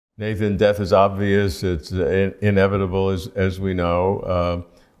Nathan, death is obvious. It's inevitable, as we know.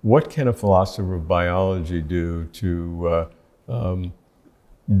 What can a philosopher of biology do to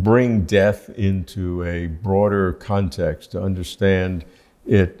bring death into a broader context, to understand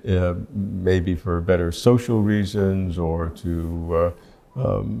it maybe for better social reasons, or to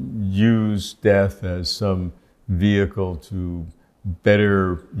use death as some vehicle to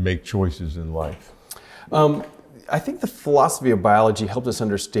better make choices in life? I think the philosophy of biology helped us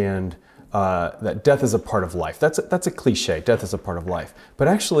understand that death is a part of life. That's a cliche, death is a part of life. But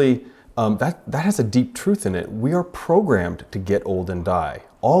actually, that has a deep truth in it. We are programmed to get old and die.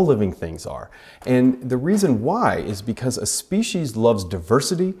 All living things are. And the reason why is because a species loves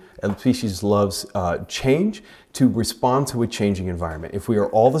diversity, a species loves change to respond to a changing environment. If we are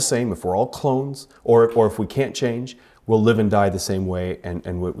all the same, if we're all clones, or if we can't change, we'll live and die the same way,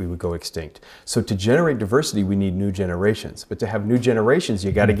 and we would go extinct. So to generate diversity, we need new generations. But to have new generations,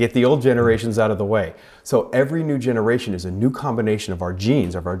 you got to get the old generations out of the way. So every new generation is a new combination of our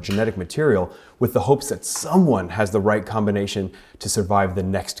genes, of our genetic material, with the hopes that someone has the right combination to survive the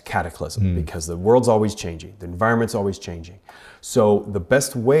next cataclysm, because the world's always changing, the environment's always changing. So the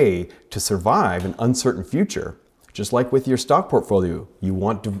best way to survive an uncertain future, just like with your stock portfolio, you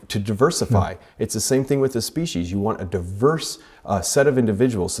want to diversify. It's the same thing with the species. You want a diverse set of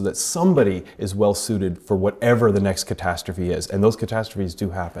individuals so that somebody is well suited for whatever the next catastrophe is. And those catastrophes do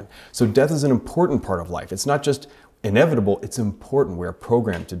happen. So death is an important part of life. It's not just inevitable, it's important. We're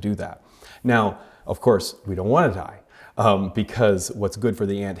programmed to do that. Now, of course, we don't want to die. Because what's good for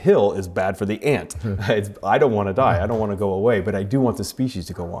the ant hill is bad for the ant. I don't want to die, I don't want to go away, but I do want the species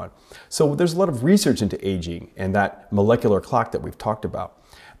to go on. So there's a lot of research into aging and that molecular clock that we've talked about.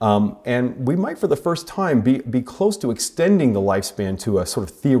 And we might for the first time be close to extending the lifespan to a sort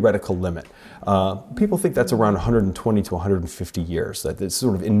of theoretical limit. People think that's around 120 to 150 years, that it's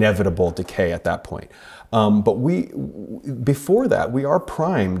sort of inevitable decay at that point. But before that, we are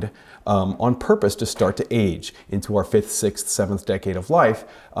primed on purpose to start to age into our 5th, 6th, 7th decade of life,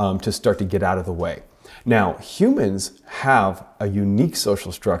 to start to get out of the way. Now, humans have a unique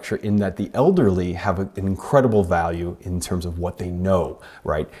social structure in that the elderly have an incredible value in terms of what they know,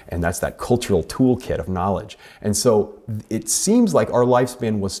 right? And that's that cultural toolkit of knowledge. And so it seems like our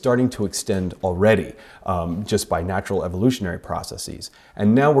lifespan was starting to extend already, just by natural evolutionary processes.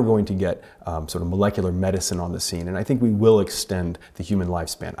 And now we're going to get sort of molecular medicine on the scene. And I think we will extend the human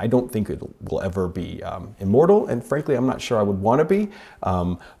lifespan. I don't think it will ever be immortal. And frankly, I'm not sure I would want to be.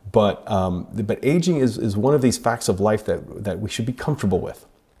 But aging is one of these facts of life that we should be comfortable with.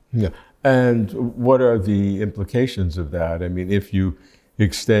 Yeah. And what are the implications of that? I mean, if you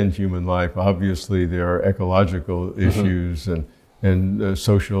extend human life, obviously there are ecological issues and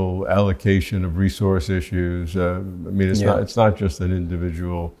social allocation of resource issues. I mean, it's not just an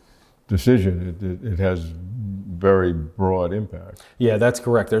individual decision. It has very broad impact. Yeah, that's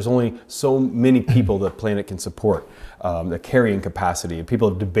correct. There's only so many people the planet can support. The carrying capacity, and people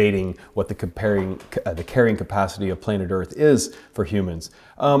are debating what the carrying capacity of planet Earth is for humans.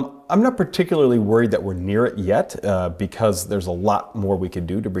 I'm not particularly worried that we're near it yet, because there's a lot more we could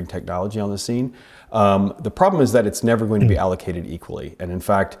do to bring technology on the scene. The problem is that it's never going to be allocated equally. And in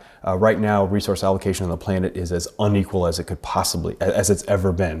fact, right now, resource allocation on the planet is as unequal as it could possibly, as it's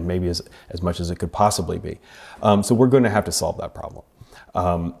ever been, maybe as much as it could possibly be. So we're going to have to solve that problem.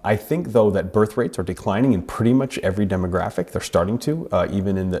 I think, though, that birth rates are declining in pretty much every demographic. They're starting to,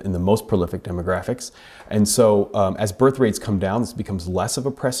 even in the most prolific demographics. And so as birth rates come down, this becomes less of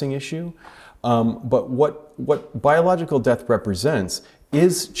a pressing issue. But what biological death represents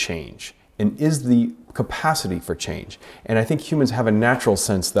is change, and is the capacity for change. And I think humans have a natural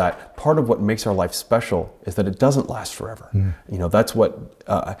sense that part of what makes our life special is that it doesn't last forever. You know, that's what,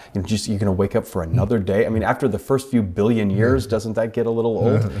 you're going to wake up for another day. I mean, after the first few billion years, doesn't that get a little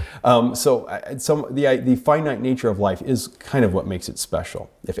old? The finite nature of life is kind of what makes it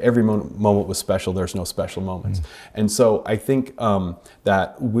special. If every moment was special, there's no special moments. And so I think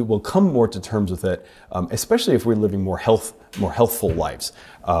that we will come more to terms with it, especially if we're living more healthful lives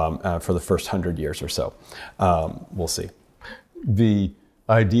for the first 100 years or so. We'll see. The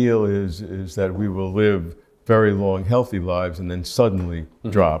ideal is that we will live very long, healthy lives and then suddenly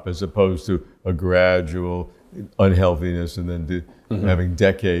drop, as opposed to a gradual unhealthiness and then having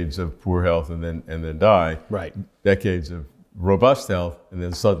decades of poor health and then die. Right. Decades of robust health and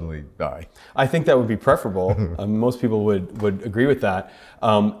then suddenly die. I think that would be preferable. Most people would agree with that.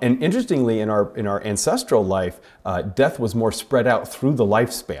 And interestingly, in our ancestral life, death was more spread out through the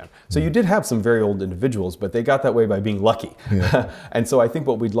lifespan. So you did have some very old individuals, but they got that way by being lucky. Yeah. And so I think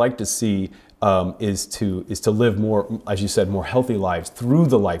what we'd like to see is to live more, as you said, more healthy lives through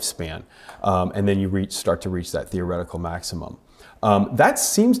the lifespan, and then you start to reach that theoretical maximum. That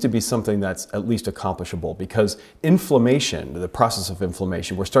seems to be something that's at least accomplishable, because inflammation, the process of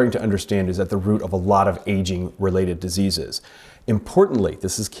inflammation, we're starting to understand is at the root of a lot of aging-related diseases. Importantly,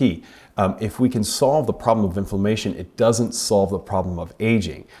 this is key, if we can solve the problem of inflammation, it doesn't solve the problem of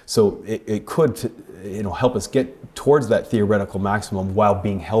aging. So it could help us get towards that theoretical maximum while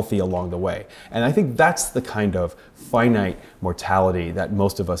being healthy along the way. And I think that's the kind of finite mortality that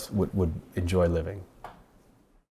most of us would enjoy living.